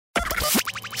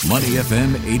Money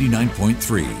FM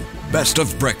 89.3. Best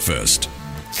of breakfast.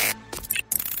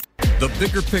 The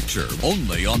bigger picture,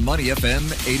 only on Money FM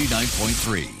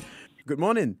 89.3. Good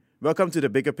morning. Welcome to The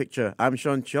Bigger Picture. I'm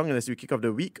Sean Cheong, and as we kick off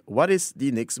the week, what is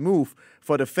the next move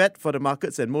for the Fed, for the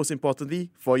markets, and most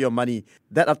importantly, for your money?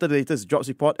 That after the latest jobs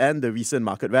report and the recent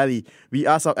market rally. We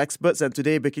asked our experts, and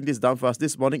today, breaking this down for us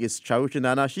this morning is Charul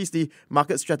Chandana. She's the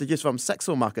market strategist from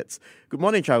Saxo Markets. Good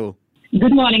morning, Charul.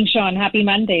 Good morning, Sean. Happy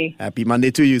Monday. Happy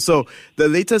Monday to you. So, the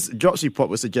latest jobs report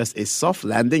would suggest a soft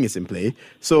landing is in play.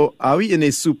 So, are we in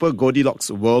a super Goldilocks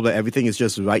world where everything is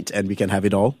just right and we can have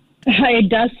it all? It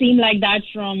does seem like that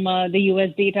from the U.S.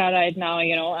 data right now.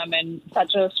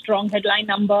 Such a strong headline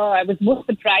number. I was most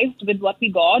surprised with what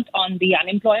we got on the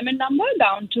unemployment number,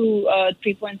 down to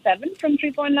 3.7 from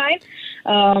 3.9.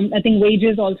 I think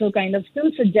wages also kind of still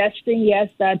suggesting, yes,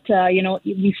 that,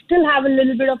 we still have a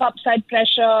little bit of upside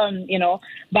pressure,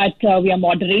 but we are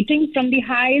moderating from the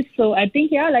highs. So I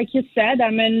think, like you said,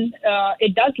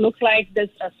 it does look like this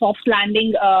soft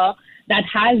landing that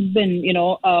has been,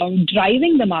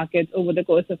 driving the markets over the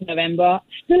course of November,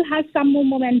 still has some more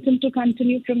momentum to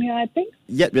continue from here, I think.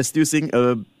 Yet we're still seeing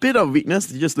a bit of weakness,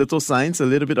 just little signs, a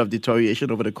little bit of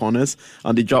deterioration over the corners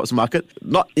on the jobs market.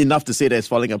 Not enough to say that it's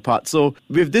falling apart. So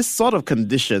with this sort of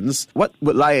conditions, what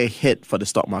would lie ahead for the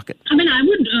stock market? I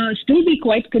would still be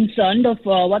quite concerned of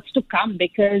what's to come,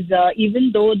 because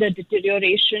even though the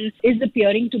deterioration is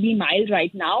appearing to be mild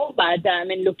right now, but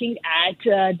looking at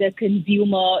the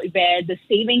consumer, where the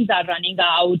savings are running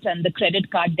out and the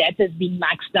credit card debt is being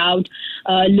maxed out,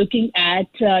 looking at,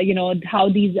 how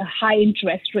these high interest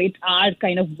rates are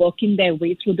kind of working their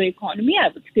way through the economy, I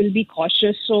would still be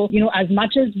cautious. So, as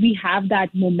much as we have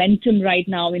that momentum right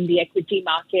now in the equity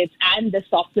markets and the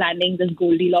soft landing, this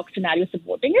Goldilocks scenario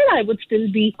supporting it, I would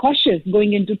still be cautious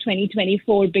going into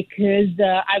 2024, because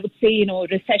I would say,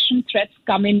 recession threats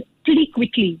come in pretty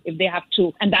quickly if they have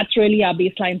to. And that's really our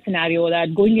baseline scenario,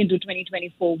 that going into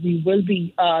 2024, we will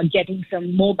be getting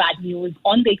some more bad news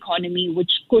on the economy,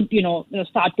 which could,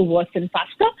 start to worsen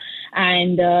faster.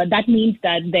 And that means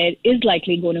that there is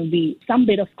likely going to be some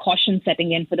bit of caution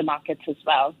setting in for the markets as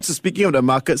well. So speaking of the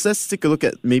markets, let's take a look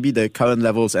at maybe the current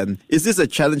levels. And is this a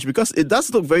challenge? Because it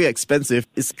does look very expensive.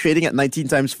 It's trading at 19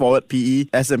 times forward PE.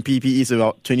 S&P PE is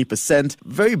about 20%.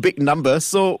 Very big number.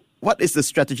 So what is the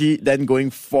strategy then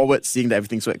going forward, seeing that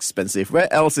everything's so expensive?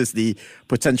 Where else is the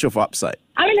potential for upside?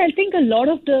 I think a lot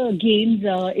of the gains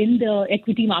in the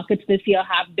equity markets this year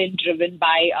have been driven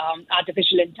by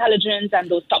artificial intelligence and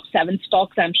those top 7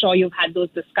 stocks. I'm sure you've had those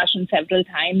discussions several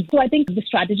times. So I think the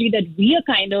strategy that we are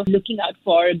kind of looking out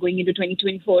for going into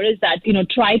 2024 is that,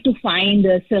 try to find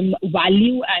some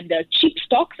value and cheap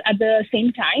stocks at the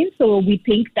same time. So we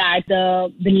think that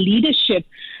the leadership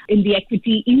in the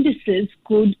equity indices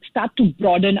could start to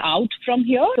broaden out from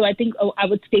here. So I think I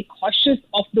would stay cautious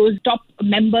of those top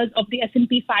members of the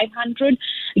S&P 500,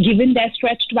 given their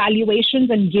stretched valuations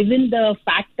and given the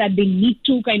fact that they need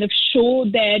to kind of show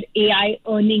their AI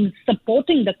earnings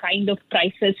supporting the kind of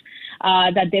prices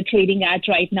that they're trading at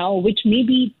right now, which may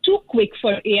be too quick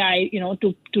for AI,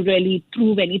 to really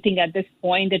prove anything at this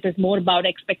point. It is more about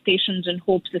expectations and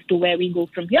hopes as to where we go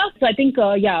from here. So I think,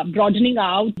 broadening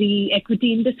out the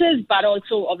equity indices, but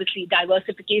also obviously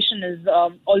diversification is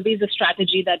always a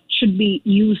strategy that should be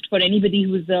used for anybody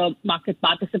who's a market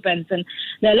participant. And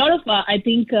there are a lot of,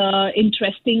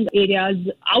 interesting areas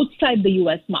outside the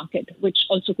U.S. market, which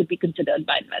also could be considered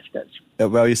by investors.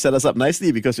 Well, you set us up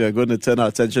nicely, because we are going to turn our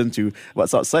attention to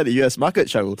what's outside the US market,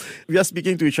 Charul. We are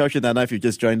speaking to Charul Chandana, if you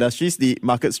just joined us. She's the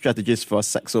market strategist for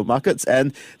Saxo Markets.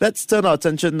 And let's turn our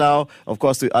attention now, of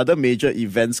course, to other major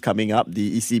events coming up,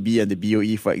 the ECB and the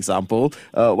BOE, for example.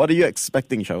 What are you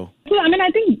expecting, Charul? So, I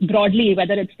think broadly,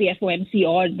 whether it's the FOMC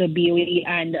or the BOE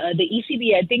and the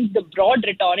ECB, I think the broad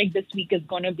rhetoric this week is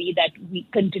going to be that we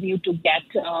continue to get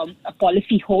a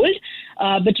policy hold.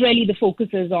 But really the focus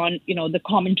is on, the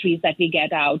commentaries that we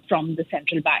get out from the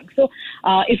central bank. So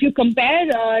if you compare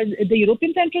the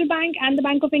European Central Bank and the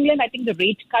Bank of England, I think the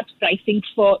rate cut pricing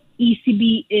for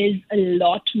ECB is a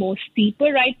lot more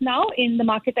steeper right now in the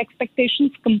market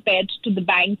expectations compared to the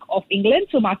Bank of England.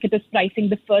 So market is pricing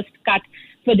the first cut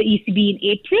for the ECB in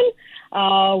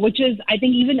April, which is, I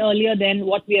think, even earlier than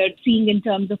what we are seeing in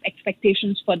terms of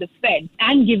expectations for the Fed.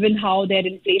 And given how their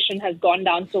inflation has gone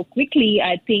down so quickly,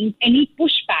 I think any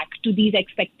pushback to these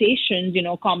expectations,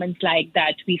 comments like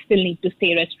that we still need to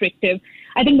stay restrictive,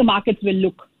 I think the markets will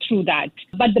look through that.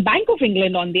 But the Bank of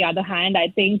England, on the other hand, I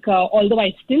think, although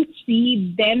I still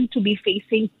see them to be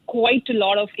facing quite a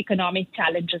lot of economic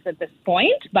challenges at this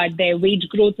point, but their wage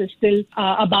growth is still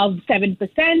above 7%,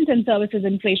 and services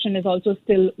inflation is also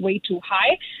still way too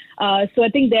high. So I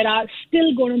think there are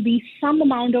still going to be some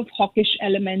amount of hawkish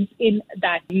elements in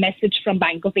that message from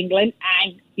Bank of England,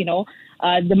 and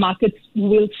the markets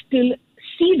will still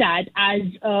see that as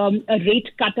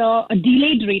a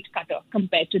delayed rate cutter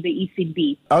compared to the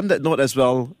ECB. On that note as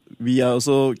well, we are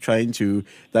also trying to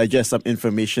digest some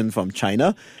information from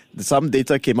China. Some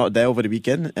data came out there over the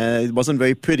weekend, and it wasn't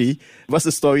very pretty. What's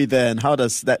the story there, and how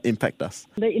does that impact us?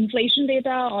 The inflation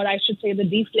data, or I should say the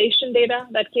deflation data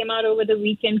that came out over the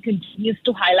weekend, continues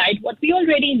to highlight what we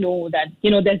already know, that,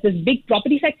 there's this big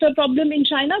property sector problem in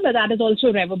China, but that is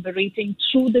also reverberating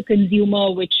through the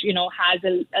consumer, which, has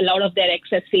a lot of their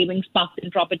excess savings parked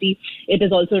in property. It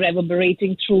is also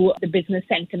reverberating through the business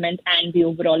sentiment and the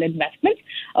overall investment.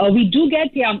 We do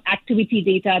get activity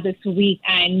data this week,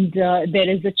 and there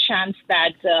is a chance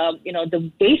that,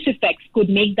 the base effects could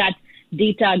make that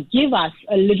data give us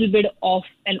a little bit of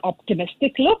an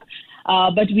optimistic look.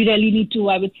 But we really need to,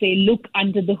 I would say, look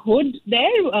under the hood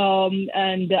there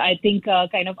and I think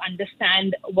kind of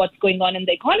understand what's going on in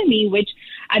the economy, which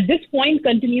at this point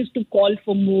continues to call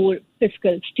for more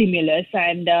fiscal stimulus.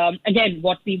 And again,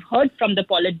 what we've heard from the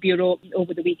Politburo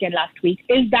over the weekend last week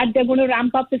is that they're going to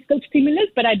ramp up fiscal stimulus,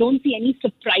 but I don't see any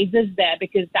surprises there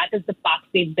because that is the path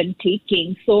they've been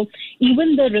taking. So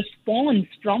even the response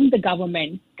from the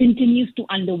government continues to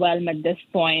underwhelm at this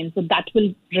point. So that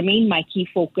will remain my key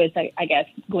focus, I guess,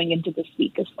 going into this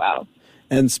week as well.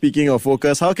 And speaking of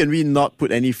focus, how can we not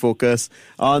put any focus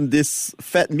on this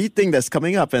Fed meeting that's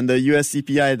coming up and the US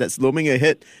CPI that's looming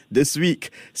ahead this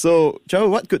week? So, Joe,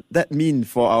 what could that mean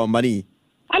for our money?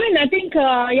 I think,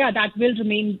 that will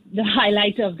remain the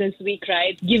highlight of this week,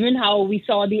 right? Given how we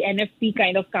saw the NFP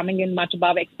kind of coming in much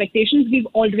above expectations, we've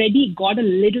already got a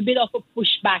little bit of a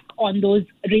pushback on those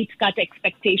rate cut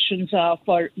expectations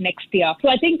for next year. So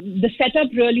I think the setup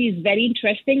really is very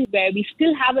interesting, where we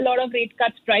still have a lot of rate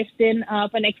cuts priced in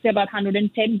for next year, about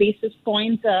 110 basis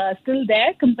points still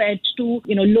there compared to,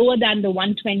 lower than the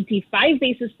 125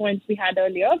 basis points we had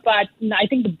earlier. But I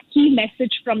think the key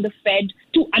message from the Fed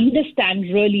to understand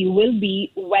really will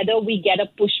be whether we get a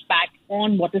pushback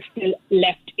on what is still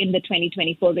left in the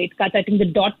 2024 rate cuts. I think the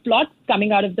dot plot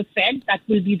coming out of the Fed, that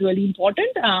will be really important,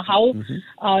 how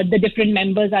the different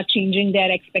members are changing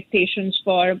their expectations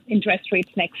for interest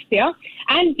rates next year.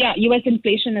 And US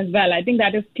inflation as well. I think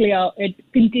that is clear. It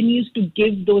continues to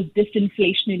give those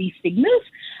disinflationary signals.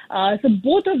 So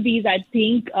both of these, I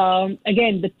think,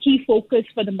 again, the key focus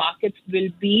for the markets will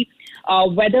be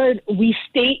whether we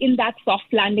stay in that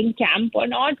soft landing camp or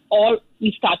not, or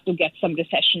we start to get some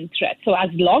recession threat. So as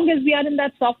long as we are in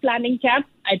that soft landing camp,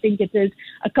 I think it is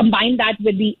combine that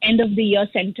with the end of the year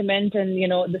sentiment and,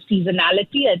 the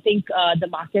seasonality. I think the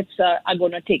markets are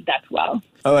going to take that well.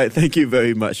 All right. Thank you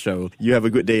very much, Cheryl. You have a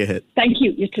good day ahead. Thank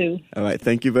you. You too. All right.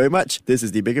 Thank you very much. This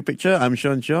is The Bigger Picture. I'm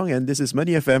Sean Cheong, and this is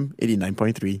Money FM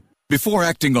 89.3. Before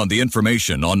acting on the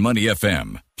information on Money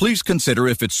FM, please consider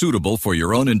if it's suitable for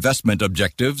your own investment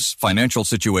objectives, financial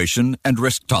situation, and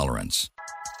risk tolerance.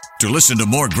 To listen to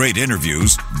more great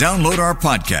interviews, download our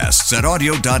podcasts at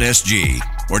audio.sg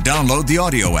or download the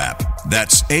audio app.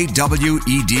 That's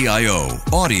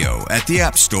AWEDIO, audio at the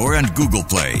App Store and Google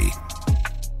Play.